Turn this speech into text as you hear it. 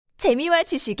재미와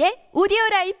지식의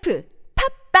오디오라이프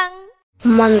팝빵.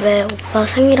 엄만 왜 오빠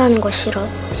생일하는 거 싫어?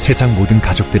 세상 모든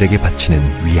가족들에게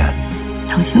바치는 위안.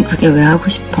 당신 그게 왜 하고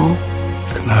싶어?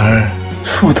 그날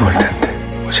수호도 올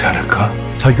텐데 오지 않을까?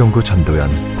 설경구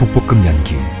전도연 국보급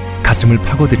연기. 가슴을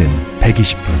파고드는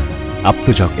 120분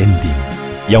압도적 엔딩.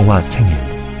 영화 생일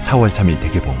 4월 3일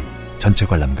대개봉. 전체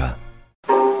관람가.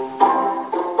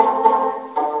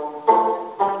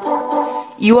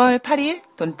 2월 8일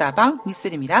돈다방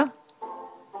미쓰리입니다.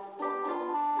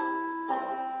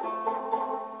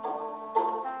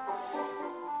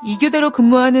 이교대로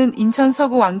근무하는 인천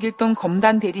서구 왕길동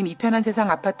검단 대림 이편한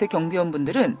세상 아파트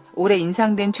경비원분들은 올해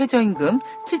인상된 최저임금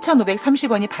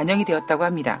 7,530원이 반영이 되었다고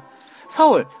합니다.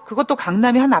 서울, 그것도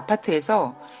강남의 한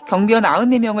아파트에서 경비원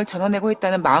 94명을 전원해고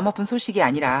했다는 마음아픈 소식이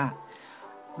아니라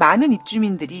많은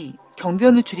입주민들이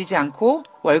경비원을 줄이지 않고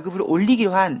월급을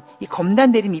올리기로 한 이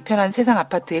검단 대림 이편한 세상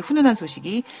아파트의 훈훈한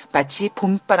소식이 마치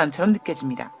봄바람처럼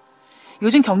느껴집니다.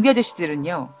 요즘 경비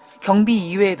아저씨들은요, 경비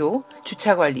이외에도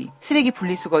주차관리, 쓰레기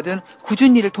분리수거 등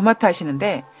꾸준히 일을 도맡아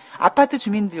하시는데 아파트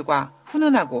주민들과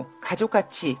훈훈하고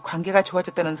가족같이 관계가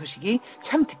좋아졌다는 소식이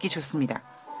참 듣기 좋습니다.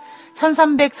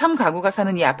 1303가구가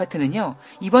사는 이 아파트는요,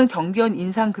 이번 경비원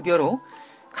인상급여로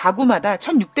가구마다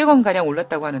 1,600원가량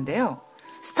올랐다고 하는데요.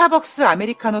 스타벅스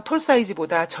아메리카노 톨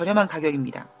사이즈보다 저렴한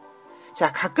가격입니다.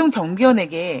 자, 가끔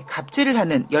경비원에게 갑질을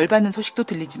하는 열받는 소식도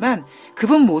들리지만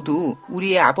그분 모두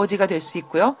우리의 아버지가 될 수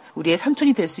있고요. 우리의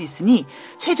삼촌이 될 수 있으니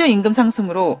최저임금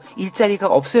상승으로 일자리가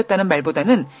없어졌다는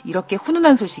말보다는 이렇게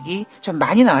훈훈한 소식이 좀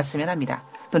많이 나왔으면 합니다.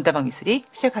 돈다방 미쓰리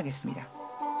시작하겠습니다.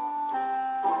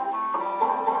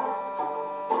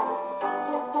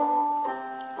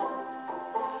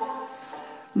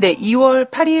 네,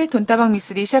 2월 8일 돈다방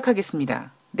미쓰리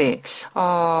시작하겠습니다. 네,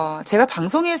 제가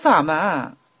방송에서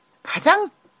아마 가장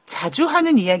자주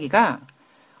하는 이야기가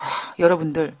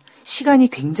여러분들 시간이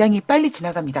굉장히 빨리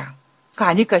지나갑니다. 가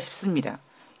아닐까 싶습니다.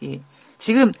 예,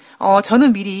 지금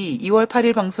저는 미리 2월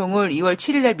 8일 방송을 2월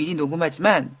 7일 날 미리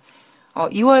녹음하지만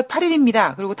 2월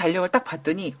 8일입니다. 그리고 달력을 딱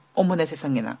봤더니 어머나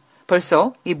세상에나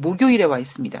벌써 목요일에 와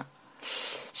있습니다.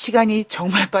 시간이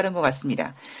정말 빠른 것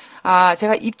같습니다.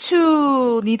 제가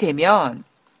입춘이 되면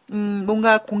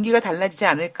뭔가 공기가 달라지지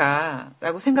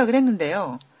않을까라고 생각을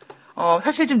했는데요.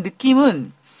 사실 좀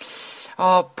느낌은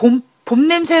봄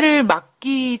냄새를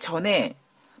맡기 전에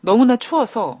너무나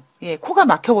추워서 코가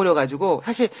막혀버려가지고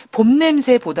사실 봄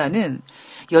냄새보다는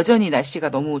여전히 날씨가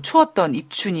너무 추웠던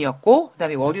입춘이었고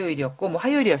그다음에 월요일이었고 뭐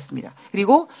화요일이었습니다.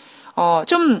 그리고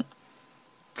좀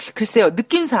글쎄요,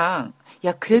 느낌상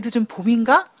야 그래도 좀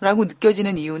봄인가? 라고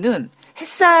느껴지는 이유는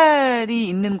햇살이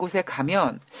있는 곳에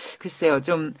가면 글쎄요,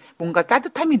 좀 뭔가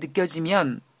따뜻함이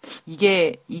느껴지면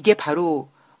이게 바로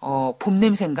봄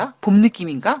냄새인가? 봄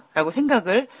느낌인가? 라고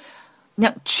생각을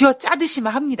그냥 쥐어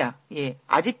짜듯이만 합니다. 예,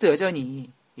 아직도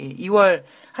여전히 2월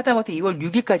하다못해 2월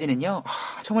 6일까지는요.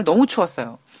 정말 너무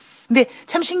추웠어요. 근데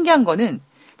참 신기한 거는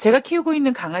제가 키우고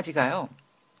있는 강아지가요.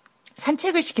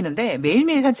 산책을 시키는데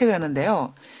매일매일 산책을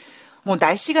하는데요. 뭐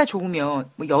날씨가 좋으면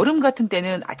뭐 여름 같은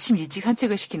때는 아침 일찍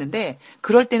산책을 시키는데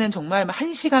그럴 때는 정말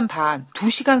 1시간 반,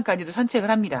 2시간까지도 산책을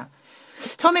합니다.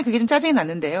 처음에 그게 좀 짜증이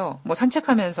났는데요. 뭐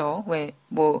산책하면서 왜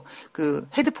뭐 그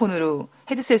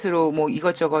헤드셋으로 뭐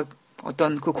이것저것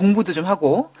어떤 그 공부도 좀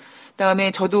하고 그다음에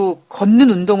저도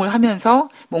걷는 운동을 하면서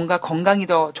뭔가 건강이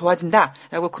더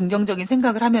좋아진다라고 긍정적인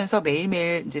생각을 하면서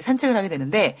매일매일 이제 산책을 하게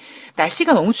되는데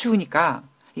날씨가 너무 추우니까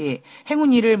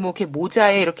행운이를 뭐 이렇게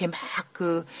모자에 이렇게 막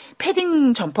그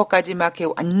패딩 점퍼까지 막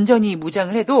이렇게 완전히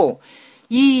무장을 해도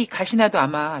이 가시나도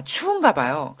아마 추운가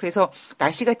봐요. 그래서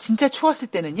날씨가 진짜 추웠을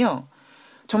때는요.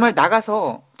 정말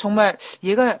나가서 정말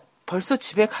얘가 벌써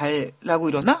집에 가려고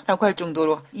이러나? 라고 할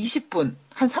정도로 20분,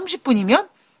 한 30분이면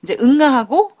이제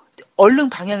응아하고 얼른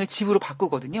방향을 집으로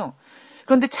바꾸거든요.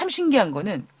 그런데 참 신기한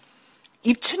거는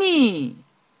입춘이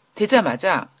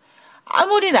되자마자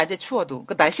아무리 낮에 추워도,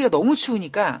 그러니까 날씨가 너무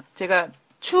추우니까 제가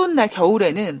추운 날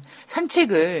겨울에는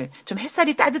산책을 좀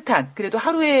햇살이 따뜻한, 그래도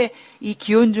하루에 이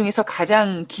기온 중에서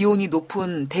가장 기온이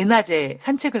높은 대낮에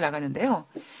산책을 나가는데요.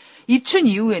 입춘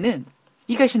이후에는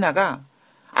이 가시나가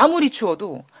아무리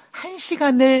추워도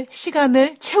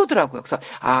시간을 채우더라고요. 그래서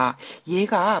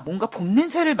얘가 뭔가 봄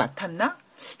냄새를 맡았나?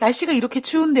 날씨가 이렇게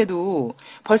추운데도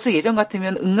벌써 예전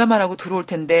같으면 응가만 하고 들어올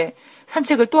텐데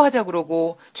산책을 또 하자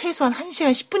그러고 최소한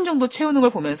 1시간 10분 정도 채우는 걸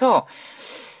보면서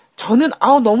저는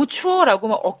너무 추워라고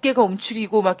막 어깨가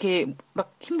움츠리고 막 이렇게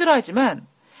막 힘들어하지만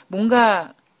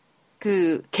뭔가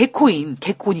그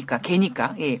개니까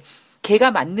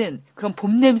개가 맞는 그런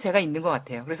봄 냄새가 있는 것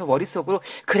같아요. 그래서 머릿속으로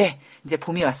그래 이제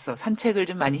봄이 왔어. 산책을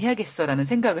좀 많이 해야겠어라는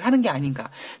생각을 하는 게 아닌가.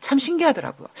 참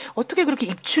신기하더라고요. 어떻게 그렇게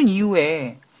입춘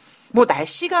이후에 뭐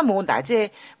날씨가 뭐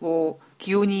낮에 뭐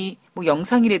기온이 뭐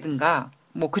영상이라든가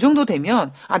뭐 그 정도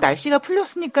되면 아 날씨가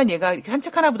풀렸으니까 얘가 이렇게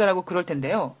산책하나 보다라고 그럴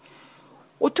텐데요.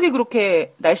 어떻게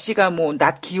그렇게 날씨가 뭐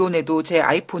낮 기온에도 제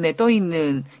아이폰에 떠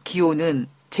있는 기온은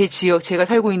제 지역 제가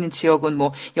살고 있는 지역은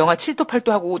뭐 영하 7도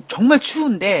 8도 하고 정말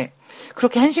추운데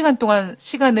그렇게 1시간 동안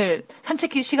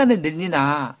산책 시간을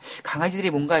늘리나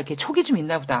강아지들이 뭔가 이렇게 촉이 좀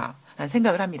있나 보다라는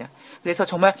생각을 합니다. 그래서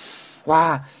정말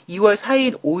와 2월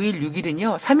 4일, 5일,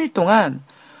 6일은요 3일 동안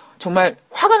정말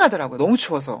화가 나더라고요. 너무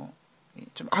추워서.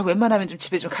 웬만하면 좀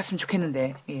집에 좀 갔으면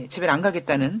좋겠는데, 집에 안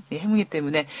가겠다는 행위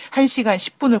때문에 1시간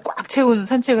 10분을 꽉 채운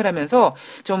산책을 하면서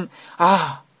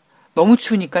너무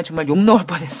추우니까 정말 욕 나올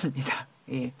뻔했습니다.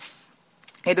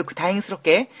 그래도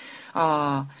다행스럽게,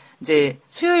 이제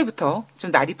수요일부터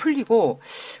좀 날이 풀리고,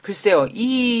 글쎄요,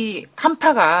 이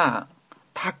한파가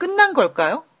다 끝난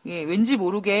걸까요? 왠지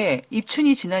모르게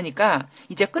입춘이 지나니까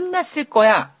이제 끝났을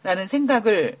거야 라는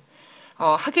생각을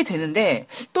하게 되는데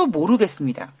또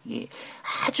모르겠습니다.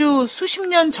 아주 수십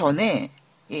년 전에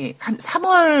한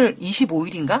 3월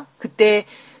 25일인가? 그때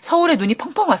서울에 눈이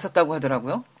펑펑 왔었다고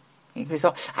하더라고요.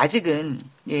 그래서 아직은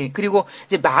그리고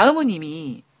이제 마음은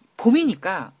이미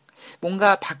봄이니까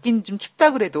뭔가 밖긴 좀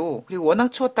춥다 그래도 그리고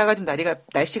워낙 추웠다가 좀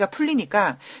날씨가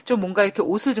풀리니까 좀 뭔가 이렇게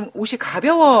옷이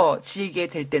가벼워지게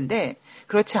될 텐데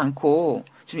그렇지 않고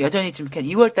좀 여전히 좀 이렇게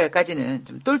 2월 달까지는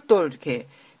좀 똘똘 이렇게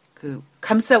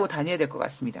감싸고 다녀야 될 것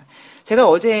같습니다. 제가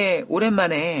어제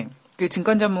오랜만에 그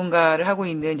증권 전문가를 하고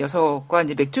있는 녀석과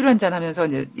이제 맥주를 한잔 하면서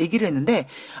이제 얘기를 했는데,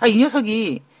 이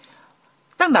녀석이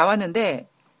딱 나왔는데,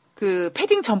 그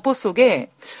패딩 점퍼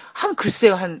속에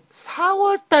글쎄요, 한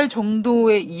 4월 달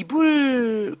정도에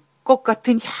입을 것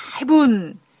같은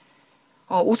얇은,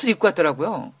 옷을 입고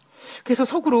왔더라고요. 그래서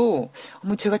속으로,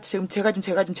 제가 좀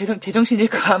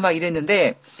제정신일까 막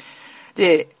이랬는데,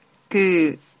 이제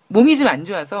몸이 좀 안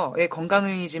좋아서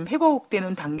건강이 좀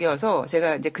회복되는 단계여서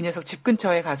제가 이제 그 녀석 집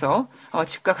근처에 가서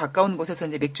집과 가까운 곳에서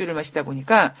이제 맥주를 마시다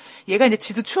보니까 얘가 이제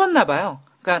지도 추웠나 봐요.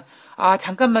 그러니까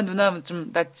잠깐만 누나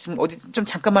나 지금 어디 좀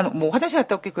잠깐만 뭐 화장실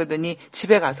갔다 올게 그러더니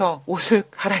집에 가서 옷을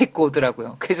갈아입고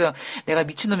오더라고요. 그래서 내가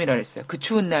미친놈이라 그랬어요. 그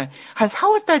추운 날 한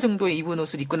 4월 달 정도에 입은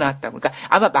옷을 입고 나왔다고. 그러니까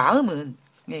아마 마음은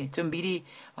좀 미리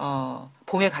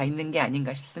봄에 가 있는 게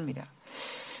아닌가 싶습니다.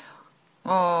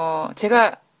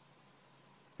 제가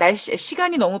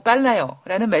시간이 너무 빨라요.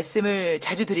 라는 말씀을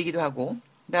자주 드리기도 하고,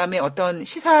 그 다음에 어떤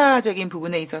시사적인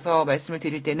부분에 있어서 말씀을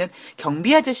드릴 때는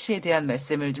경비 아저씨에 대한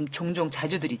말씀을 좀 종종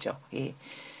자주 드리죠.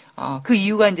 그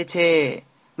이유가 이제 제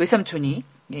외삼촌이,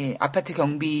 아파트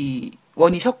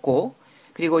경비원이셨고,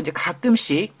 그리고 이제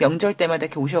가끔씩 명절 때마다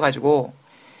이렇게 오셔가지고,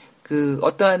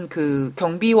 어떠한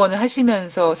경비원을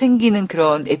하시면서 생기는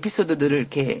그런 에피소드들을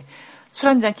이렇게 술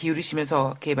한잔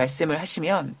기울이시면서 이렇게 말씀을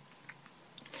하시면,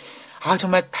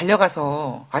 정말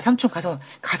달려가서, 삼촌 가서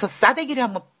싸대기를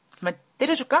한번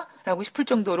때려줄까? 라고 싶을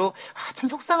정도로, 참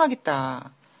속상하겠다.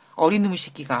 어린 놈의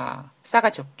새끼가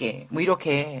싸가지 없게, 뭐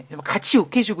이렇게 같이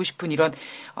욕해주고 싶은 이런,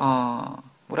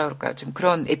 뭐라 그럴까요? 좀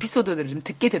그런 에피소드들을 좀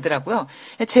듣게 되더라고요.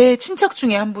 제 친척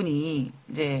중에 한 분이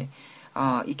이제,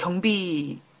 이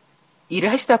경비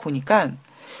일을 하시다 보니까,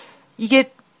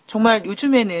 이게 정말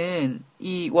요즘에는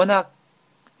워낙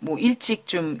뭐 일찍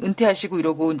좀 은퇴하시고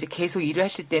이러고 이제 계속 일을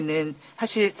하실 때는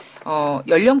사실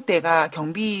연령대가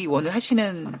경비원을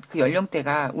하시는 그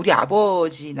연령대가 우리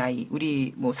아버지 나이,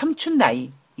 우리 뭐 삼촌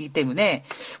나이이기 때문에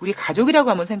우리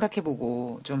가족이라고 한번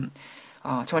생각해보고 좀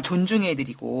정말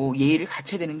존중해드리고 예의를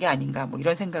갖춰야 되는 게 아닌가 뭐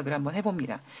이런 생각을 한번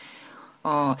해봅니다.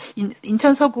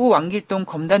 인천 서구 왕길동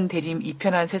검단 대림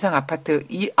이편한 세상 아파트.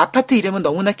 이 아파트 이름은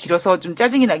너무나 길어서 좀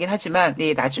짜증이 나긴 하지만,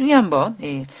 나중에 한번,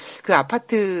 그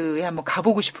아파트에 한번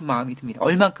가보고 싶은 마음이 듭니다.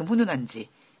 얼만큼 훈훈한지.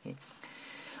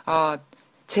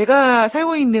 제가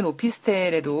살고 있는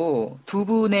오피스텔에도 두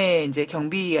분의 이제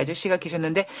경비 아저씨가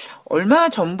계셨는데, 얼마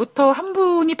전부터 한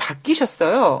분이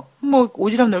바뀌셨어요. 뭐,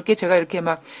 오지랖 넓게 제가 이렇게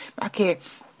이렇게,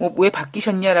 왜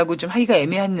바뀌셨냐라고 좀 하기가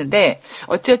애매했는데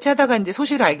어찌어찌 하다가 이제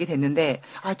소식을 알게 됐는데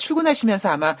출근하시면서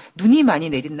아마 눈이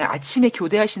많이 내린 날 아침에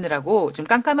교대하시느라고 좀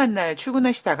깜깜한 날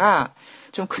출근하시다가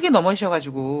좀 크게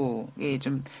넘어지셔가지고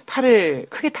좀 팔을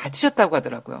크게 다치셨다고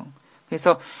하더라고요.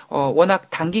 그래서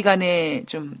워낙 단기간에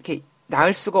좀 이렇게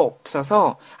나을 수가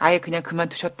없어서 아예 그냥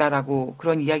그만두셨다라고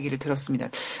그런 이야기를 들었습니다.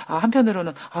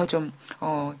 한편으로는 좀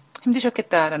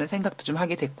힘드셨겠다라는 생각도 좀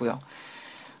하게 됐고요.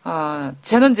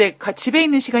 저는 이제 집에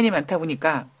있는 시간이 많다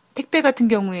보니까 택배 같은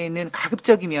경우에는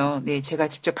가급적이면 제가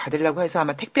직접 받으려고 해서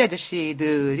아마 택배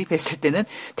아저씨들이 뵀을 때는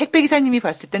택배 기사님이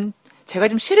봤을 땐 제가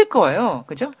좀 싫을 거예요.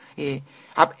 그죠?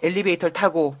 앞 엘리베이터를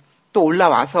타고 또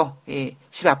올라와서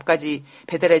집 앞까지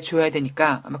배달해 줘야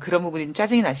되니까 아마 그런 부분이 좀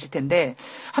짜증이 나실 텐데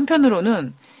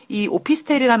한편으로는 이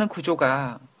오피스텔이라는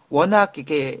구조가 워낙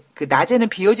이게 그 낮에는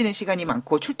비어지는 시간이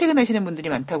많고 출퇴근하시는 분들이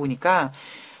많다 보니까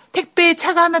택배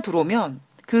차가 하나 들어오면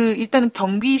일단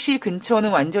경비실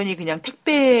근처는 완전히 그냥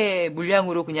택배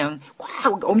물량으로 그냥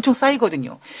꽉 엄청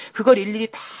쌓이거든요. 그걸 일일이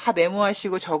다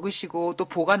메모하시고 적으시고 또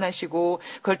보관하시고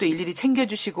그걸 또 일일이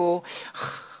챙겨주시고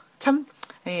참,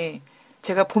 예,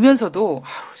 제가 보면서도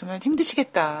정말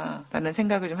힘드시겠다라는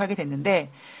생각을 좀 하게 됐는데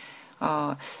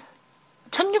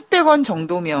 1,600원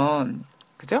정도면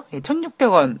그죠? 예,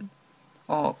 1,600원.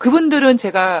 그분들은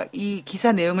제가 이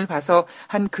기사 내용을 봐서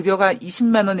한 급여가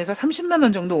 20만 원에서 30만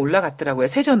원 정도 올라갔더라고요.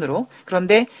 세전으로.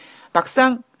 그런데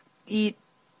막상 이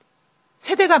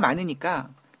세대가 많으니까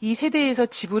이 세대에서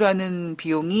지불하는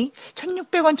비용이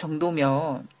 1,600원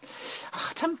정도면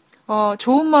참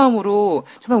좋은 마음으로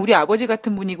정말 우리 아버지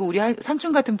같은 분이고 우리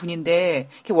삼촌 같은 분인데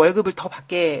이렇게 월급을 더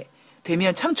받게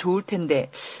되면 참 좋을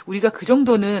텐데 우리가 그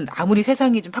정도는 아무리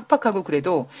세상이 좀 팍팍하고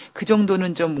그래도 그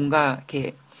정도는 좀 뭔가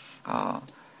이렇게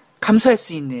감수할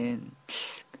수 있는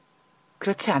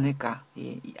그렇지 않을까.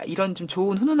 예, 이런 좀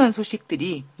좋은 훈훈한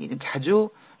소식들이 좀 자주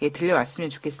들려왔으면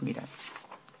좋겠습니다.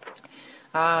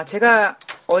 제가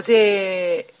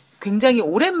어제 굉장히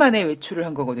오랜만에 외출을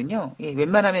한 거거든요. 예,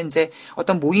 웬만하면 이제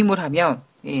어떤 모임을 하면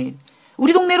예,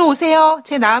 우리 동네로 오세요.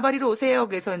 제 나아바리로 오세요.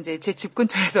 그래서 이제 제 집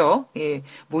근처에서 예,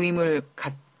 모임을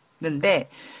갔는데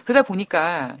그러다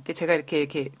보니까 제가 이렇게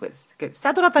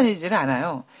싸돌아다니지를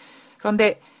않아요.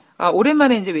 그런데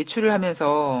오랜만에 이제 외출을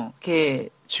하면서 이렇게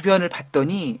주변을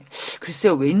봤더니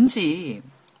글쎄요, 왠지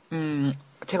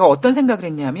제가 어떤 생각을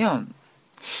했냐면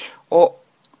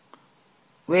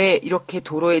왜 이렇게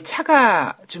도로에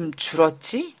차가 좀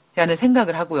줄었지? 라는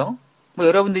생각을 하고요. 뭐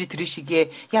여러분들이 들으시기에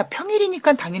야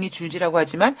평일이니까 당연히 줄지라고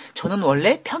하지만 저는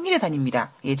원래 평일에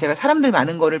다닙니다. 예, 제가 사람들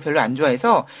많은 거를 별로 안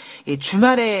좋아해서 예,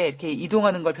 주말에 이렇게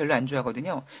이동하는 걸 별로 안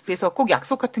좋아하거든요. 그래서 꼭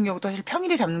약속 같은 경우도 사실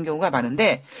평일에 잡는 경우가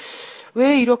많은데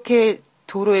왜 이렇게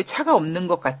도로에 차가 없는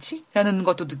것 같지? 라는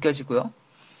것도 느껴지고요.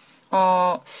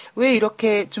 왜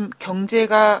이렇게 좀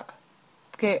경제가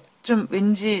이렇게 좀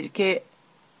왠지 이렇게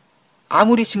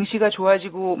아무리 증시가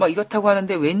좋아지고 막 이렇다고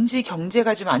하는데 왠지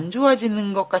경제가 좀 안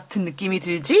좋아지는 것 같은 느낌이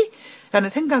들지? 라는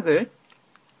생각을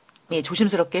예,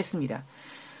 조심스럽게 했습니다.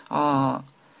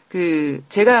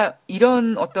 제가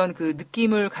이런 어떤 그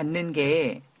느낌을 갖는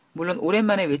게 물론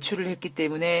오랜만에 외출을 했기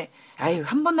때문에 아유,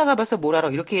 한 번 나가봐서 뭘 알아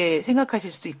이렇게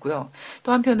생각하실 수도 있고요.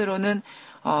 또 한편으로는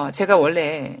제가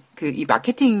원래 이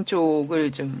마케팅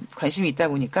쪽을 좀 관심이 있다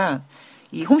보니까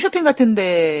이 홈쇼핑 같은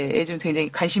데에 좀 굉장히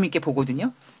관심 있게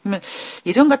보거든요. 그러면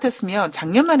예전 같았으면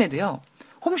작년만 해도요.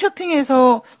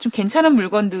 홈쇼핑에서 좀 괜찮은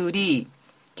물건들이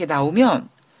이렇게 나오면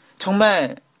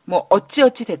정말 뭐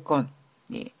어찌어찌 됐건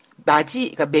예,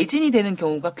 그러니까 매진이 되는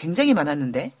경우가 굉장히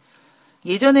많았는데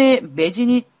예전에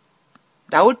매진이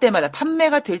나올 때마다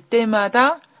판매가 될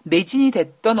때마다 매진이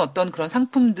됐던 어떤 그런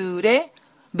상품들의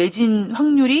매진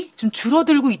확률이 좀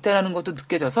줄어들고 있다는 것도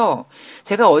느껴져서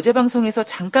제가 어제 방송에서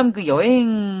잠깐 그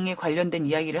여행에 관련된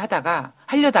이야기를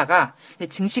하려다가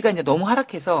증시가 이제 너무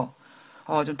하락해서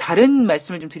좀 다른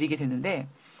말씀을 좀 드리게 됐는데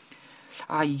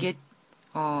이게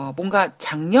뭔가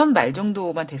작년 말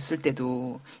정도만 됐을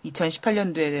때도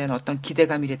 2018년도에 대한 어떤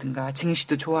기대감이라든가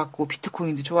증시도 좋았고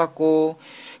비트코인도 좋았고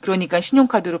그러니까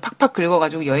신용카드로 팍팍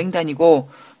긁어가지고 여행 다니고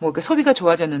뭐 소비가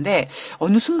좋아졌는데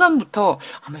어느 순간부터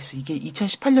아마 이게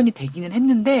 2018년이 되기는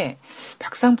했는데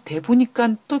막상 돼보니까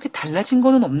또 이렇게 달라진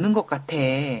거는 없는 것 같아.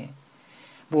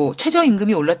 뭐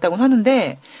최저임금이 올랐다고는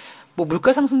하는데 뭐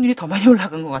물가 상승률이 더 많이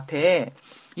올라간 것 같아.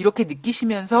 이렇게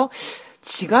느끼시면서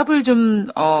지갑을 좀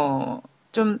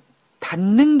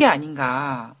닫는 게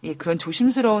아닌가. 예, 그런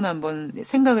조심스러운 한번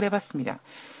생각을 해봤습니다.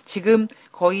 지금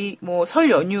거의 뭐 설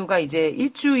연휴가 이제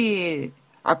일주일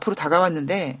앞으로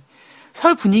다가왔는데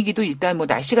설 분위기도 일단 뭐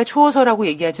날씨가 추워서라고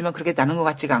얘기하지만 그렇게 나는 것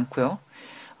같지가 않고요.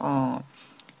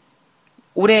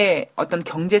 올해 어떤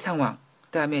경제 상황,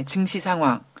 그다음에 증시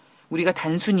상황, 우리가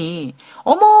단순히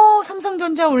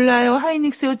삼성전자 올라요,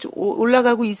 하이닉스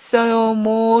올라가고 있어요,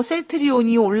 뭐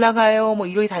셀트리온이 올라가요, 뭐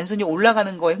이렇게 단순히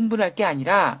올라가는 거에 흥분할 게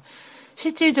아니라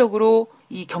실질적으로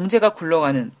이 경제가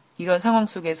굴러가는 이런 상황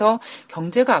속에서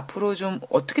경제가 앞으로 좀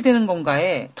어떻게 되는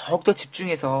건가에 더욱더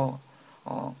집중해서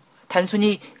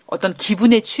단순히 어떤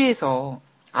기분에 취해서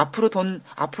앞으로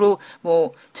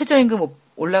뭐 최저임금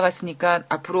올라갔으니까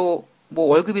앞으로 뭐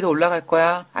월급이 더 올라갈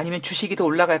거야, 아니면 주식이 더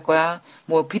올라갈 거야,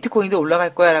 뭐 비트코인도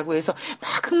올라갈 거야라고 해서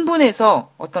막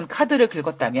흥분해서 어떤 카드를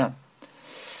긁었다면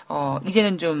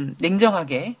이제는 좀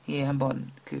냉정하게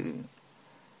한번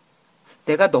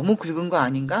내가 너무 긁은 거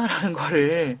아닌가라는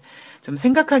거를 좀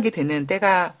생각하게 되는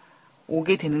때가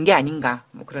오게 되는 게 아닌가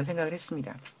뭐 그런 생각을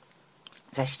했습니다.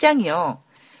 자, 시장이요.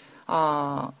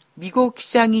 미국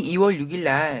시장이 2월 6일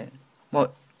날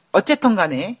뭐 어쨌든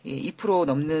간에 2%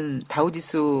 넘는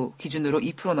다우지수 기준으로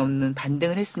 2% 넘는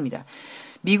반등을 했습니다.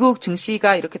 미국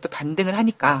증시가 이렇게 또 반등을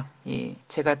하니까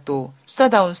제가 또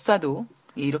수다다운 수다도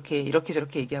이렇게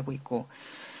저렇게 얘기하고 있고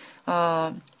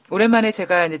오랜만에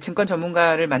제가 이제 증권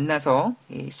전문가를 만나서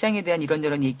시장에 대한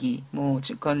이런저런 얘기, 뭐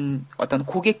증권 어떤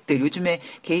고객들, 요즘에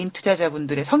개인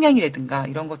투자자분들의 성향이라든가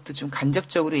이런 것도 좀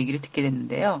간접적으로 얘기를 듣게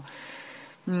됐는데요.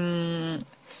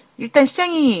 일단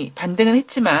시장이 반등은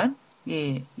했지만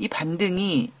이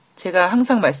반등이 제가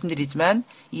항상 말씀드리지만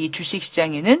이 주식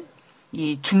시장에는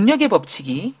이 중력의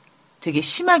법칙이 되게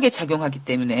심하게 작용하기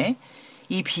때문에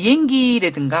이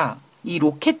비행기라든가 이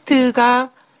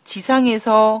로켓가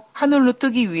지상에서 하늘로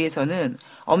뜨기 위해서는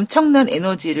엄청난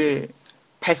에너지를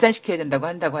발산시켜야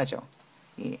한다고 하죠.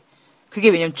 그게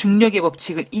왜냐하면 중력의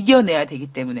법칙을 이겨내야 되기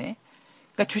때문에.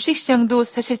 그러니까 주식시장도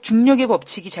사실 중력의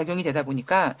법칙이 작용이 되다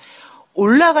보니까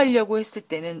올라가려고 했을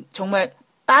때는 정말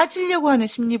빠지려고 하는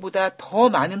심리보다 더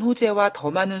많은 호재와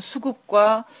더 많은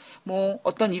수급과 뭐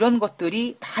어떤 이런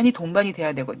것들이 많이 동반이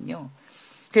돼야 되거든요.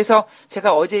 그래서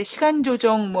제가 어제 시간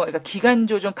조정, 그러니까 기간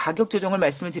조정, 가격 조정을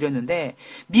말씀을 드렸는데,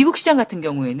 미국 시장 같은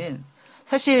경우에는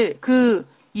사실 그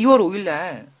 2월 5일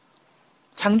날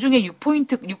장중에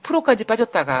 6%까지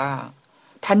빠졌다가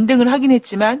반등을 하긴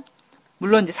했지만,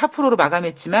 물론 이제 4%로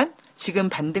마감했지만, 지금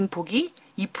반등폭이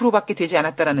 2%밖에 되지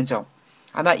않았다라는 점.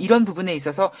 아마 이런 부분에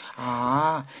있어서,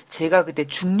 제가 그때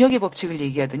중력의 법칙을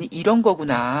얘기하더니 이런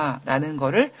거구나라는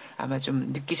거를 아마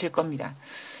좀 느끼실 겁니다.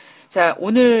 자,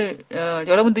 오늘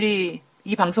여러분들이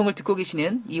이 방송을 듣고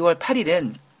계시는 2월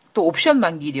 8일은 또 옵션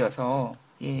만기일이어서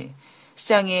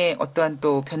시장의 어떠한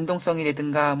또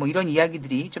변동성이라든가 뭐 이런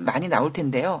이야기들이 좀 많이 나올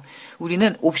텐데요.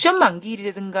 우리는 옵션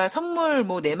만기일이라든가 선물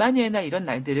뭐 내마녀나 이런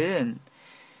날들은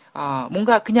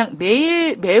뭔가 그냥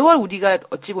매월 우리가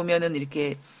어찌 보면은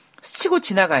이렇게 스치고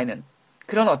지나가는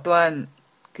그런 어떠한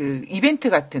그 이벤트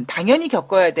같은 당연히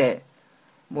겪어야 될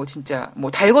뭐 진짜 뭐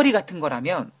달거리 같은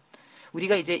거라면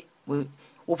우리가 이제 뭐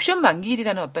옵션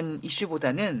만기일이라는 어떤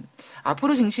이슈보다는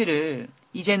앞으로 증시를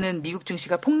이제는 미국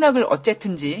증시가 폭락을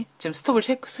어쨌든지 좀 스톱을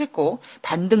했고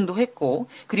반등도 했고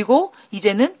그리고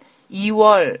이제는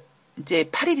 2월 이제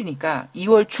 8일이니까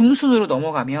 2월 중순으로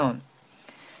넘어가면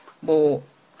뭐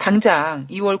당장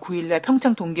 2월 9일 날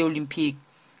평창 동계올림픽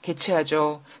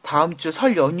개최하죠. 다음 주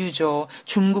설 연휴죠.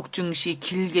 중국 증시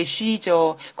길게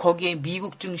쉬죠. 거기에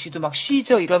미국 증시도 막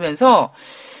쉬죠. 이러면서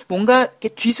뭔가 이렇게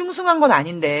뒤숭숭한 건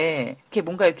아닌데 이렇게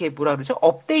뭔가 이렇게 뭐라 그러죠?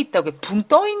 업돼 있다고 붕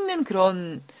떠 있는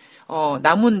그런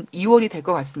남은 2월이 될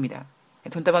것 같습니다.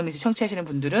 돈다방 미스 청취하시는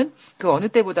분들은 그 어느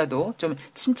때보다도 좀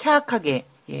침착하게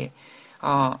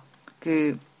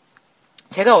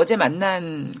제가 어제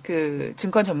만난 그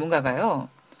증권 전문가가요.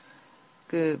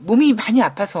 그 몸이 많이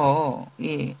아파서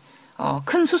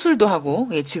큰 수술도 하고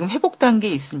지금 회복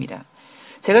단계에 있습니다.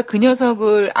 제가 그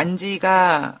녀석을 안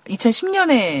지가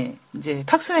 2010년에 이제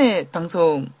팍스넷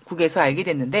방송국에서 알게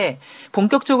됐는데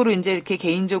본격적으로 이제 이렇게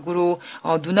개인적으로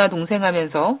누나 동생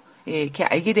하면서 이렇게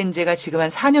알게 된 지가 지금 한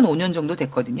 4년 5년 정도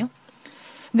됐거든요.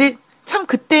 근데 참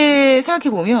그때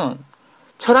생각해 보면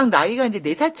저랑 나이가 이제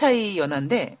 4살 차이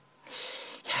연한데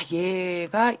야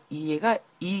얘가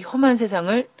이 험한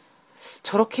세상을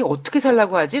저렇게 어떻게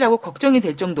살라고 하지라고 걱정이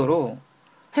될 정도로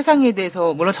세상에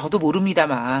대해서 물론 저도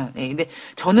모릅니다만 근데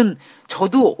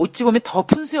저도 어찌 보면 더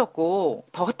푼수였고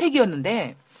더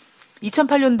혜택이었는데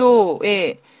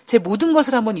 2008년도에 제 모든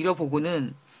것을 한번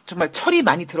잃어보고는 정말 철이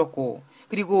많이 들었고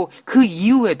그리고 그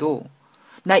이후에도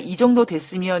나 이 정도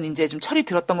됐으면 이제 좀 철이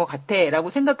들었던 것 같아라고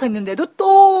생각했는데도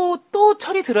또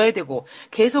철이 들어야 되고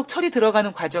계속 철이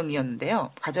들어가는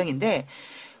과정인데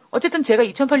어쨌든 제가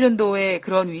 2008년도에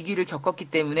그런 위기를 겪었기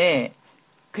때문에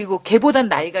그리고 걔보단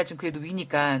나이가 좀 그래도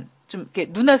위니까 좀 이렇게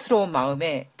누나스러운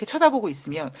마음에 이렇게 쳐다보고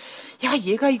있으면 야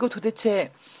얘가 이거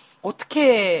도대체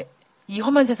어떻게 이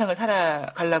험한 세상을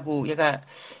살아가려고 얘가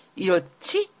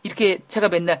이렇지? 이렇게 제가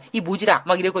맨날 이 모지라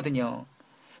막 이러거든요.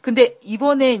 근데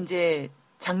이번에 이제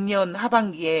작년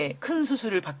하반기에 큰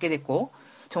수술을 받게 됐고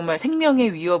정말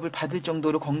생명의 위협을 받을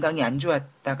정도로 건강이 안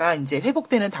좋았다가 이제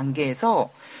회복되는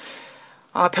단계에서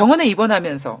병원에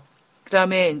입원하면서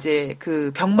그다음에 이제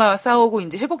그 병마와 싸우고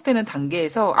이제 회복되는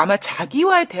단계에서 아마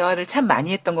자기와의 대화를 참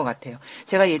많이 했던 것 같아요.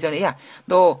 제가 예전에 야,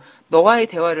 너와의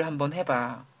대화를 한번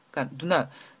해봐. 그러니까 누나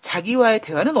자기와의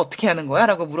대화는 어떻게 하는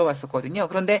거야?라고 물어봤었거든요.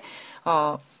 그런데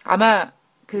아마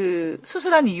그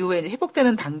수술한 이후에 이제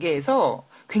회복되는 단계에서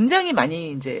굉장히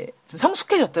많이 이제 좀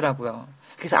성숙해졌더라고요.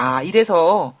 그래서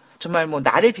이래서 정말 뭐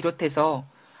나를 비롯해서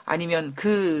아니면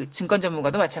그 증권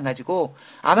전문가도 마찬가지고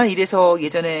아마 이래서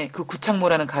예전에 그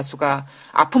구창모라는 가수가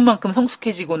아픈 만큼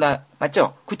성숙해지고나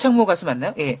맞죠? 구창모 가수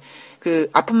맞나요? 예. 그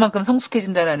아픈 만큼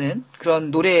성숙해진다라는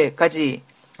그런 노래까지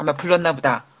아마 불렀나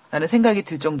보다. 라는 생각이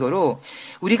들 정도로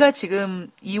우리가 지금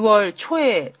 2월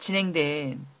초에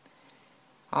진행된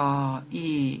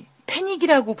이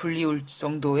패닉이라고 불리울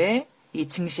정도의 이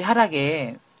증시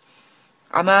하락에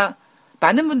아마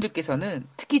많은 분들께서는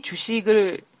특히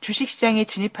주식시장에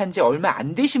진입한 지 얼마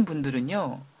안 되신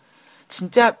분들은요,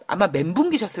 진짜 아마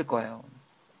멘붕기셨을 거예요.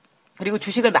 그리고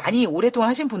주식을 많이 오랫동안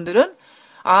하신 분들은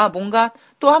뭔가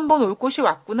또 한 번 올 곳이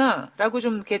왔구나 라고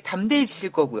좀 이렇게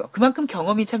담대해지실 거고요. 그만큼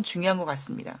경험이 참 중요한 것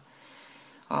같습니다.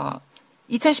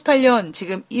 2018년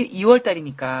지금 2월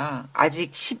달이니까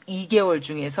아직 12개월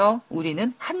중에서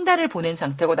우리는 한 달을 보낸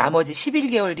상태고 나머지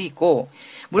 11개월이 있고,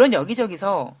 물론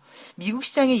여기저기서 미국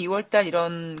시장의 2월 달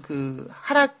이런 그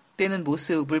하락되는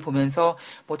모습을 보면서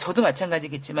뭐 저도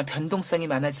마찬가지겠지만 변동성이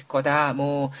많아질 거다,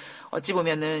 뭐 어찌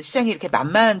보면은 시장이 이렇게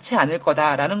만만치 않을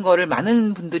거다라는 거를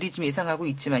많은 분들이 지금 예상하고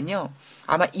있지만요.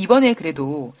 아마 이번에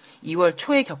그래도 2월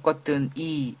초에 겪었던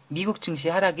이 미국 증시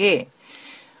하락에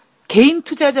개인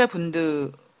투자자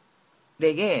분들에게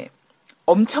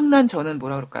엄청난, 저는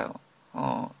뭐라 그럴까요?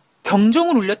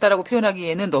 경종을 울렸다라고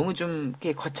표현하기에는 너무 좀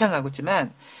이렇게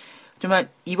거창하겠지만, 정말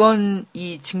이번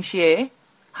이 증시의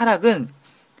하락은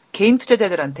개인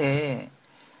투자자들한테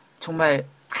정말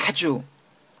아주,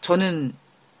 저는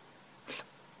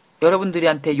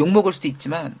여러분들한테 욕먹을 수도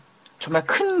있지만 정말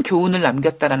큰 교훈을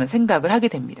남겼다라는 생각을 하게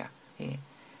됩니다. 예.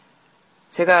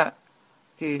 제가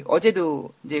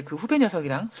어제도 이제 그 후배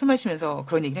녀석이랑 술 마시면서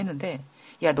그런 얘기를 했는데,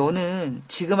 야, 너는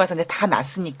지금 와서 이제 다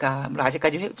났으니까, 물론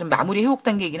아직까지 좀 마무리 회복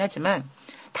단계이긴 하지만,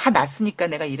 다 났으니까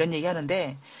내가 이런 얘기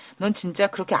하는데, 넌 진짜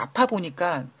그렇게 아파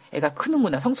보니까 애가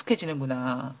크는구나,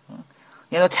 성숙해지는구나.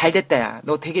 야, 너 잘 됐다, 야.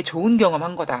 너 되게 좋은 경험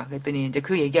한 거다. 그랬더니 이제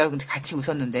그 얘기하고 같이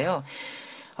웃었는데요.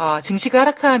 증시가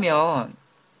하락하면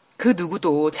그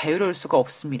누구도 자유로울 수가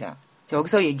없습니다.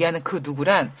 여기서 얘기하는 그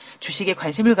누구란 주식에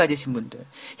관심을 가지신 분들,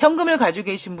 현금을 가지고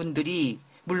계신 분들이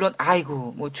물론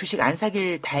아이고 뭐 주식 안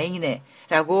사길 다행이네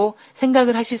라고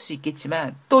생각을 하실 수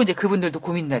있겠지만, 또 이제 그분들도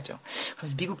고민나죠.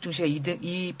 미국 증시가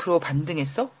 2%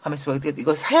 반등했어? 하면서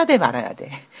이거 사야 돼 말아야 돼.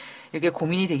 이렇게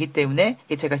고민이 되기 때문에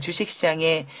제가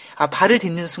주식시장에 발을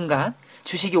딛는 순간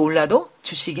주식이 올라도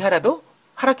주식이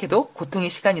하락해도 고통의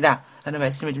시간이다 라는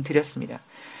말씀을 좀 드렸습니다.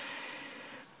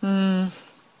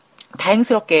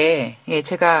 다행스럽게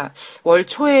제가 월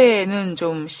초에는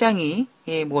좀 시장이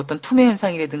뭐 어떤 투매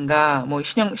현상이라든가 뭐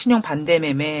신용 반대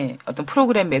매매, 어떤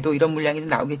프로그램 매도 이런 물량이 좀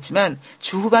나오겠지만,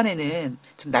 주 후반에는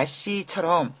좀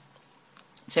날씨처럼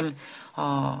좀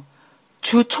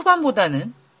주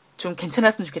초반보다는 좀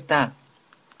괜찮았으면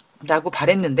좋겠다라고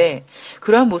바랬는데,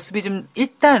 그러한 모습이 좀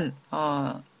일단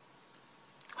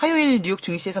화요일 뉴욕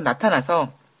증시에서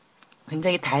나타나서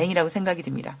굉장히 다행이라고 생각이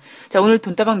듭니다. 자, 오늘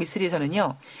돈다방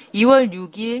미스리에서는요, 2월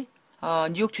 6일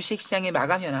뉴욕 주식시장의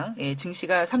마감현황,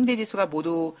 증시가 3대 지수가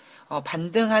모두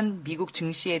반등한 미국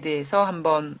증시에 대해서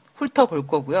한번 훑어볼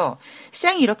거고요.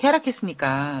 시장이 이렇게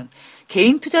하락했으니까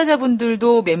개인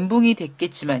투자자분들도 멘붕이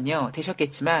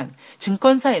되셨겠지만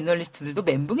증권사 애널리스트들도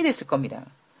멘붕이 됐을 겁니다.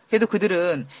 그래도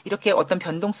그들은 이렇게 어떤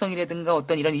변동성이라든가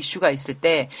어떤 이런 이슈가 있을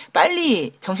때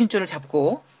빨리 정신줄을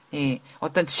잡고,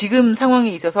 어떤 지금 상황에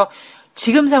있어서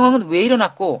지금 상황은 왜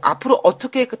일어났고 앞으로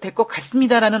어떻게 될 것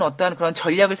같습니다라는 어떠한 그런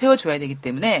전략을 세워줘야 되기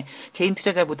때문에 개인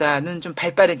투자자보다는 좀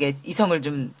발빠르게 이성을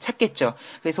좀 찾겠죠.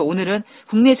 그래서 오늘은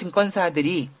국내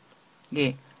증권사들이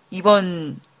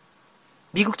이번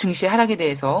미국 증시 하락에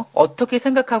대해서 어떻게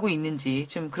생각하고 있는지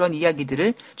좀 그런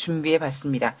이야기들을 준비해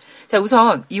봤습니다. 자,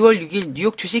 우선 2월 6일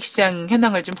뉴욕 주식시장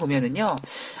현황을 좀 보면은요,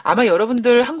 아마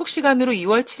여러분들 한국 시간으로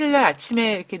 2월 7일 날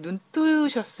아침에 이렇게 눈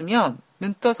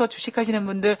떠서 주식하시는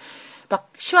분들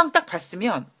막 시황 딱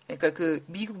봤으면, 그러니까 그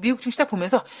미국 증시 딱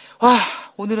보면서, 와,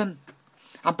 오늘은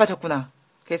안 빠졌구나.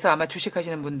 그래서 아마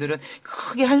주식하시는 분들은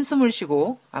크게 한숨을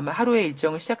쉬고 아마 하루의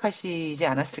일정을 시작하시지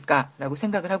않았을까라고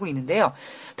생각을 하고 있는데요.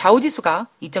 다우지수가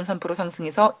 2.3%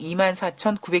 상승해서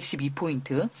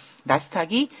 24,912포인트,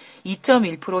 나스닥이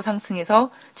 2.1% 상승해서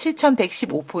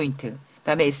 7,115포인트,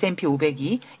 그다음에 S&P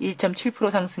 500이 1.7%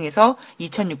 상승해서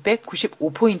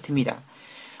 2,695포인트입니다.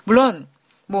 물론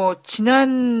뭐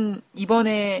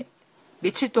이번에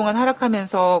며칠 동안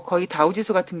하락하면서 거의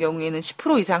다우지수 같은 경우에는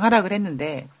 10% 이상 하락을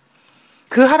했는데,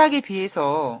 그 하락에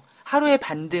비해서 하루의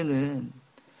반등은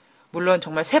물론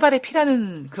정말 세 발의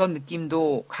피라는 그런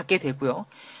느낌도 갖게 되고요.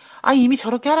 이미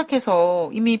저렇게 하락해서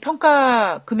이미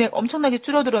평가 금액 엄청나게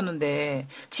줄어들었는데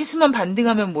지수만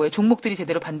반등하면 뭐해, 종목들이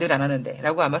제대로 반등을 안 하는데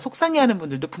라고 아마 속상해하는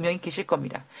분들도 분명히 계실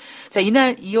겁니다. 자,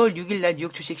 이날 2월 6일 날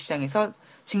뉴욕 주식시장에서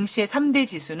증시의 3대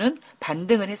지수는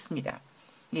반등을 했습니다.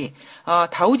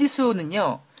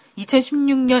 다우지수는요,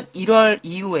 2016년 1월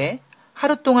이후에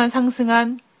하루 동안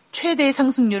상승한 최대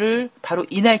상승률을 바로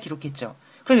이날 기록했죠.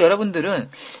 그럼 여러분들은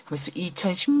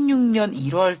 2016년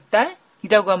 1월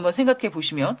달이라고 한번 생각해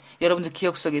보시면 여러분들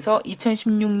기억 속에서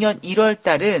 2016년 1월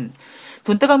달은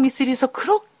돈다방 미쓰리에서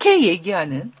그렇게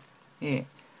얘기하는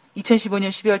 2015년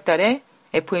 12월 달에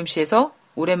FOMC에서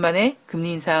오랜만에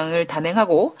금리 인상을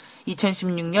단행하고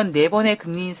 2016년 4번의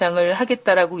금리 인상을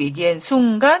하겠다라고 얘기한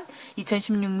순간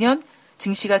 2016년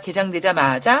증시가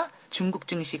개장되자마자 중국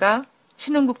증시가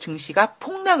신흥국 증시가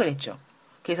폭락을 했죠.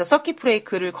 그래서 서킷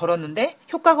브레이크를 걸었는데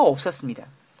효과가 없었습니다.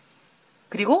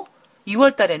 그리고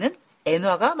 2월 달에는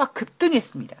엔화가 막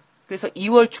급등했습니다. 그래서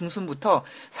 2월 중순부터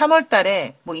 3월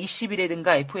달에 뭐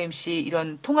 20일이라든가 FOMC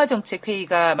이런 통화정책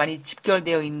회의가 많이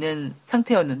집결되어 있는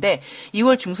상태였는데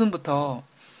 2월 중순부터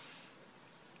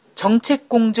정책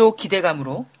공조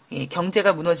기대감으로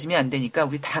경제가 무너지면 안 되니까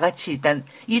우리 다 같이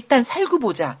일단 살고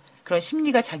보자. 그런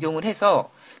심리가 작용을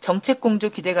해서 정책 공조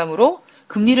기대감으로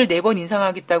금리를 4번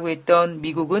인상하겠다고 했던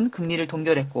미국은 금리를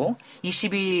동결했고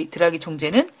 22 드라기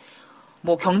총재는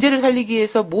뭐 경제를 살리기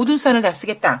위해서 모든 수단을 다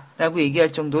쓰겠다라고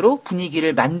얘기할 정도로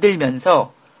분위기를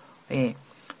만들면서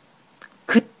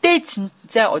그때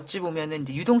진짜 어찌 보면은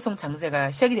이제 유동성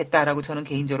장세가 시작이 됐다라고 저는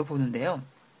개인적으로 보는데요.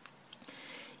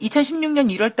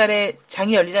 2016년 1월 달에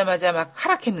장이 열리자마자 막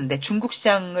하락했는데 중국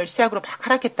시장을 시작으로 막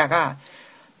하락했다가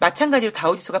마찬가지로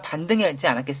다우지수가 반등하지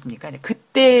않았겠습니까?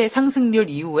 그때 상승률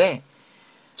이후에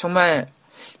정말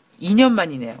 2년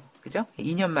만이네요. 그죠?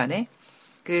 2년 만에.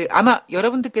 아마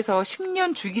여러분들께서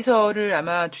 10년 주기설을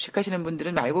아마 주식하시는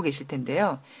분들은 알고 계실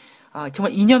텐데요.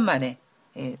 정말 2년 만에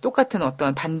똑같은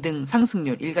어떤 반등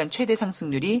상승률, 일간 최대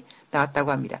상승률이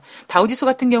나왔다고 합니다. 다우지수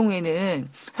같은 경우에는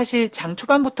사실 장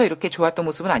초반부터 이렇게 좋았던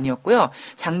모습은 아니었고요.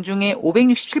 장중에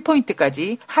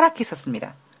 567포인트까지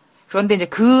하락했었습니다. 그런데 이제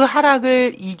그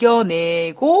하락을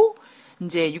이겨내고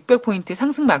이제 600포인트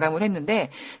상승 마감을 했는데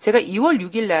제가 2월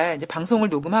 6일 날 이제 방송을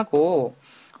녹음하고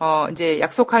이제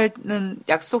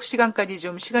약속 시간까지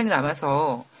좀 시간이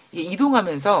남아서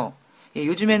이동하면서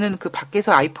요즘에는 그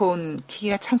밖에서 아이폰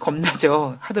키기가 참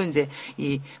겁나죠. 하도 이제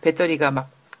이 배터리가 막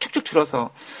축축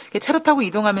줄어서 차를 타고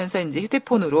이동하면서 이제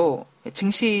휴대폰으로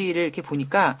증시를 이렇게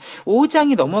보니까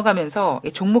 5장이 넘어가면서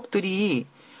종목들이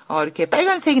이렇게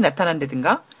빨간색이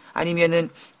나타난다든가 아니면은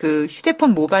그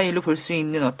휴대폰 모바일로 볼 수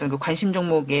있는 어떤 그 관심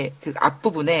종목의 그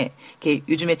앞부분에 이렇게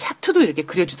요즘에 차트도 이렇게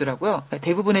그려주더라고요. 그러니까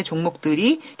대부분의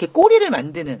종목들이 이렇게 꼬리를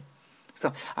만드는.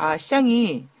 그래서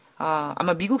시장이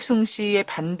아마 미국 증시의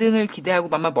반등을 기대하고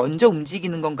아마 먼저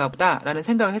움직이는 건가 보다라는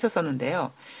생각을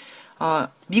했었었는데요.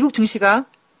 미국 증시가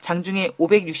장중에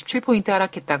 567포인트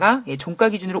하락했다가 종가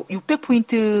기준으로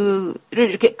 600포인트를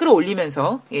이렇게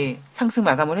끌어올리면서 상승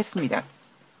마감을 했습니다.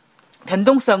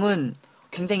 변동성은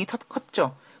굉장히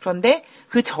컸죠. 그런데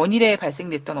그 전일에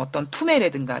발생됐던 어떤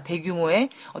투매라든가 대규모의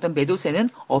어떤 매도세는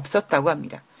없었다고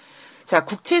합니다. 자,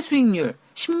 국채 수익률,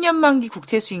 10년 만기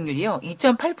국채 수익률이요.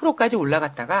 2.8%까지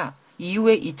올라갔다가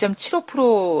이후에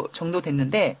 2.75% 정도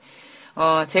됐는데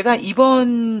제가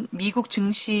이번 미국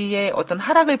증시의 어떤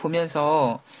하락을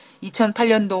보면서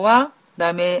 2008년도와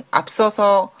그다음에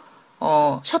앞서서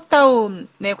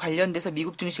셧다운에 관련돼서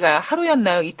미국 증시가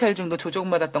하루였나요? 이탈 정도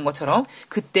조정받았던 것처럼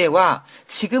그때와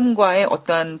지금과의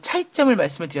어떠한 차이점을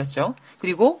말씀을 드렸죠.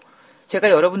 그리고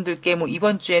제가 여러분들께 뭐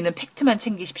이번 주에는 팩트만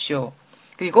챙기십시오.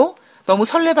 그리고 너무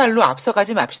설레발로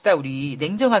앞서가지 맙시다. 우리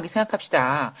냉정하게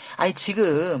생각합시다. 아니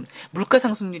지금 물가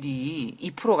상승률이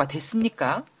 2%가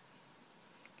됐습니까?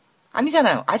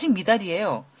 아니잖아요. 아직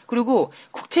미달이에요. 그리고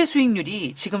국채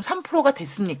수익률이 지금 3%가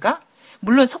됐습니까?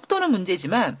 물론 속도는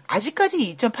문제지만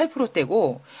아직까지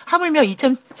 2.8%대고 하물며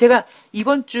제가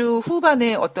이번 주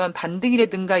후반에 어떤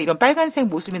반등이라든가 이런 빨간색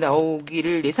모습이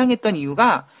나오기를 예상했던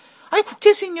이유가 아니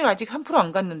국채 수익률 아직 3%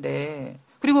 안 갔는데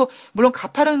그리고 물론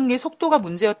가파르는 게 속도가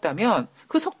문제였다면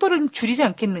그 속도를 줄이지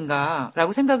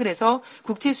않겠는가라고 생각을 해서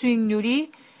국채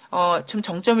수익률이 좀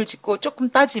정점을 찍고 조금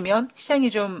빠지면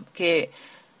시장이 좀 이렇게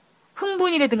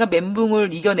흥분이라든가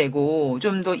멘붕을 이겨내고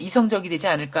좀 더 이성적이 되지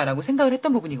않을까라고 생각을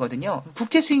했던 부분이거든요.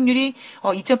 국채 수익률이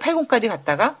 2.80까지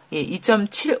갔다가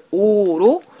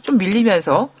 2.75로 좀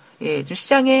밀리면서 좀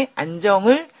시장의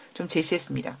안정을 좀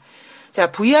제시했습니다.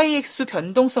 자, VIX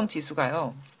변동성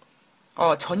지수가요.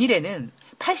 전일에는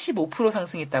 85%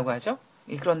 상승했다고 하죠.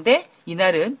 그런데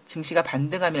이날은 증시가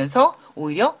반등하면서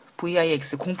오히려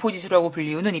VIX 공포지수라고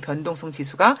불리우는 이 변동성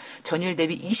지수가 전일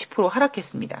대비 20%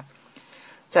 하락했습니다.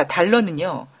 자,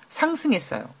 달러는요,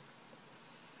 상승했어요.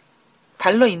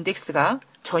 달러 인덱스가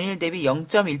전일 대비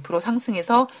 0.1%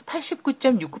 상승해서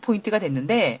 89.69포인트가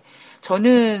됐는데,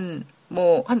 저는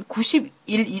뭐, 한 90일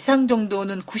이상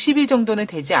정도는, 90일 정도는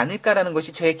되지 않을까라는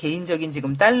것이 저의 개인적인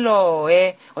지금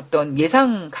달러의 어떤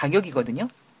예상 가격이거든요.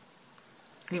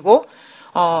 그리고,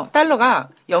 달러가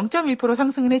 0.1%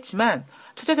 상승은 했지만,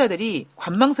 투자자들이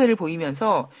관망세를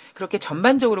보이면서 그렇게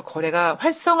전반적으로 거래가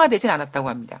활성화되진 않았다고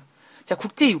합니다. 자,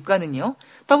 국제 유가는요.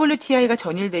 WTI가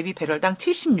전일 대비 배럴당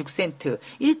 76센트,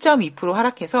 1.2%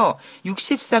 하락해서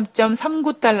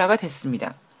 63.39달러가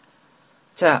됐습니다.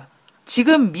 자,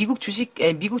 지금 미국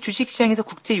주식 시장에서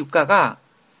국제 유가가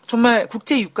정말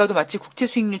국제 유가도 마치 국제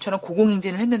수익률처럼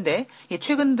고공행진을 했는데,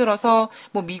 최근 들어서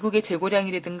뭐 미국의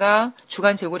재고량이라든가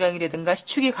주간 재고량이라든가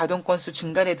시축의 가동 건수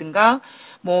증가라든가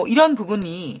뭐 이런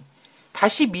부분이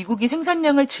다시 미국이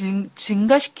생산량을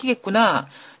증가시키겠구나.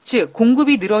 즉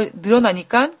공급이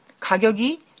늘어나니까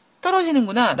가격이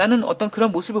떨어지는구나라는 어떤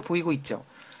그런 모습을 보이고 있죠.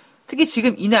 특히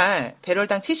지금 이날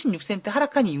배럴당 76센트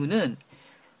하락한 이유는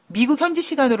미국 현지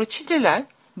시간으로 7일 날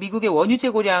미국의 원유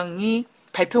재고량이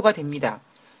발표가 됩니다.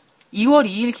 2월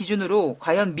 2일 기준으로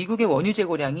과연 미국의 원유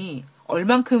재고량이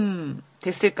얼만큼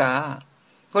됐을까?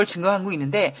 그걸 증거하고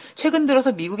있는데 최근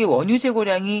들어서 미국의 원유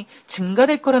재고량이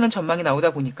증가될 거라는 전망이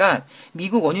나오다 보니까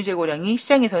미국 원유 재고량이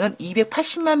시장에서는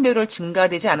 280만 배럴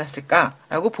증가되지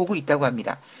않았을까라고 보고 있다고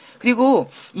합니다. 그리고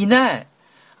이날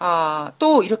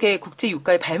또 이렇게 국제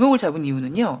유가의 발목을 잡은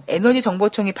이유는요.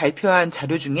 에너지정보청이 발표한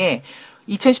자료 중에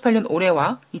 2018년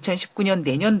올해와 2019년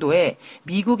내년도에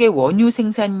미국의 원유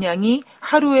생산량이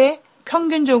하루에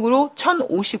평균적으로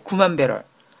 1,059만 배럴,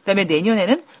 그다음에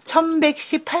내년에는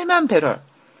 1,118만 배럴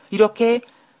이렇게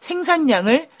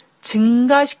생산량을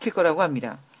증가시킬 거라고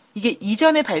합니다. 이게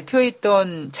이전에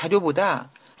발표했던 자료보다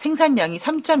생산량이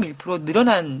 3.1%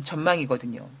 늘어난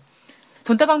전망이거든요.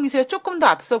 돈다방 미세를 조금 더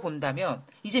앞서 본다면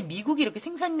이제 미국이 이렇게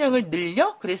생산량을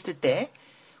늘려? 그랬을 때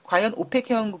과연 오펙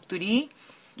회원국들이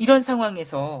이런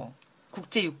상황에서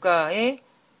국제 유가에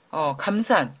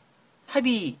감산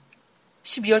합의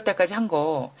 12월 달까지 한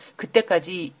거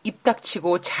그때까지 입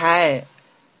닥치고 잘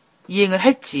이행을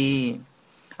할지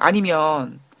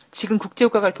아니면 지금 국제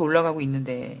유가가 이렇게 올라가고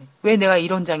있는데 왜 내가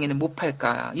이런 장에는 못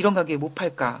팔까? 이런 가격에 못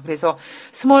팔까? 그래서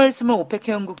스몰 오펙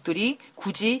회원국들이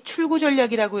굳이 출구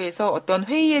전략이라고 해서 어떤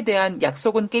회의에 대한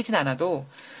약속은 깨진 않아도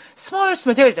스몰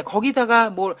제가 그랬잖아요.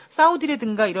 거기다가 뭐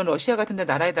사우디라든가 이런 러시아 같은 데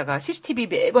나라에다가 CCTV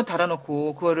매번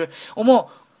달아놓고 그거를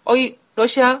어이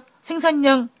러시아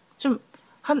생산량 좀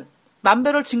한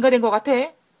 10,000배럴 증가된 것 같아.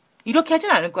 이렇게 하진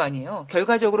않을 거 아니에요.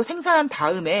 결과적으로 생산한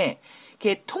다음에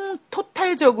이렇게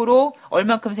토탈적으로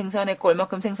얼만큼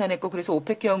생산했고 그래서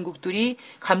오펙 회원국들이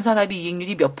감산합의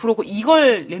이익률이 몇 프로고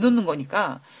이걸 내놓는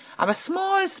거니까 아마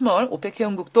스몰 오펙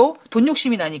회원국도 돈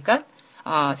욕심이 나니까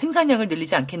생산량을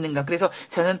늘리지 않겠는가. 그래서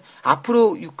저는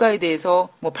앞으로 유가에 대해서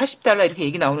뭐 80달러 이렇게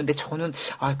얘기 나오는데 저는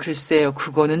글쎄요.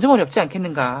 그거는 좀 어렵지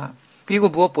않겠는가. 그리고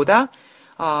무엇보다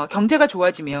경제가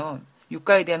좋아지면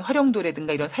유가에 대한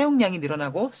활용도라든가 이런 사용량이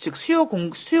늘어나고 즉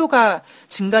수요가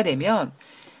증가되면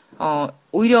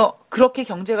오히려 그렇게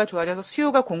경제가 좋아져서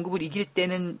수요가 공급을 이길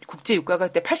때는 국제 유가가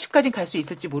그때 80까지 갈 수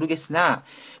있을지 모르겠으나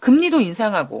금리도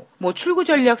인상하고 뭐 출구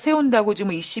전략 세운다고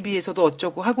지금 ECB에서도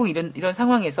어쩌고 하고 이런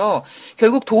상황에서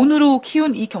결국 돈으로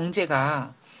키운 이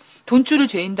경제가 돈줄을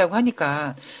죄인다고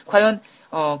하니까 과연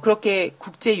그렇게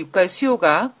국제 유가의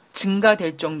수요가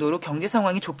증가될 정도로 경제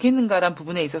상황이 좋겠는가라는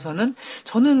부분에 있어서는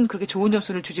저는 그렇게 좋은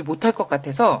점수를 주지 못할 것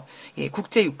같아서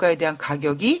국제 유가에 대한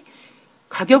가격을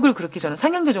그렇게 저는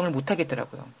상향 조정을 못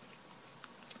하겠더라고요.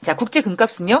 자, 국제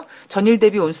금값은요. 전일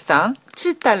대비 온스당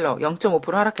 7달러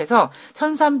 0.5% 하락해서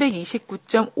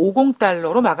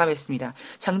 1,329.50달러로 마감했습니다.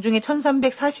 장중에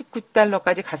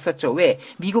 1,349달러까지 갔었죠. 왜?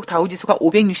 미국 다우지수가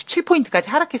 567포인트까지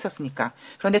하락했었으니까.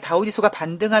 그런데 다우지수가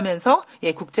반등하면서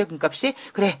국제 금값이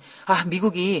그래.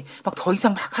 미국이 막 더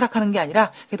이상 막 하락하는 게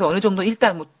아니라 그래도 어느 정도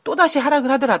일단 뭐 또다시 하락을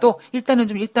하더라도 일단은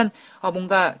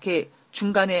뭔가 이렇게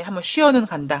중간에 한번 쉬어는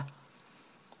간다.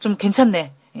 좀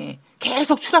괜찮네.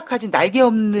 계속 추락하진 날개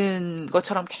없는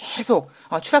것처럼 계속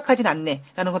추락하진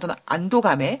않네라는 어떤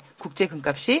안도감에 국제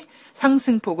금값이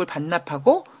상승폭을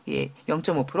반납하고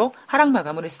 0.5% 하락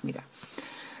마감을 했습니다.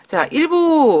 자,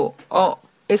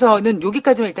 1부에서는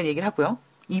여기까지만 일단 얘기를 하고요.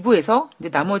 2부에서 이제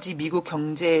나머지 미국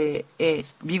 2월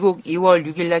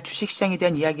 6일 날 주식시장에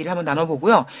대한 이야기를 한번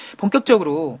나눠보고요.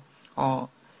 본격적으로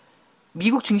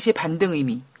미국 증시의 반등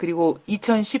의미 그리고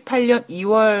 2018년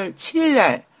 2월 7일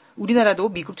날 우리나라도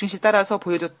미국 증시 따라서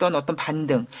보여줬던 어떤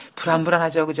반등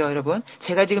불안하죠, 그죠, 여러분?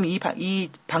 제가 지금 이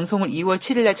방송을 2월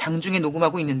 7일 날 장중에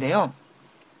녹음하고 있는데요.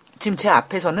 지금 제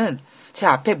앞에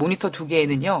모니터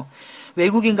 2개에는요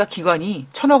외국인과 기관이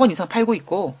 1,000억 원 이상 팔고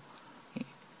있고,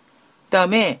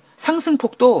 그다음에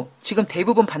상승폭도 지금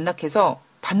대부분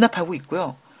반납하고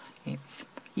있고요.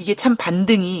 이게 참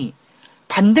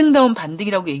반등다운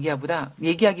반등이라고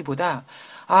얘기하기보다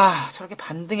저렇게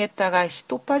반등했다가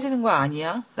또 빠지는 거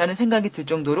아니야? 라는 생각이 들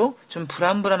정도로 좀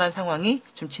불안한 상황이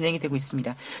좀 진행이 되고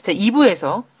있습니다. 자,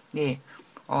 2부에서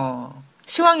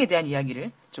시황에 대한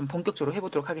이야기를 좀 본격적으로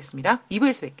해보도록 하겠습니다.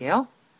 2부에서 뵐게요.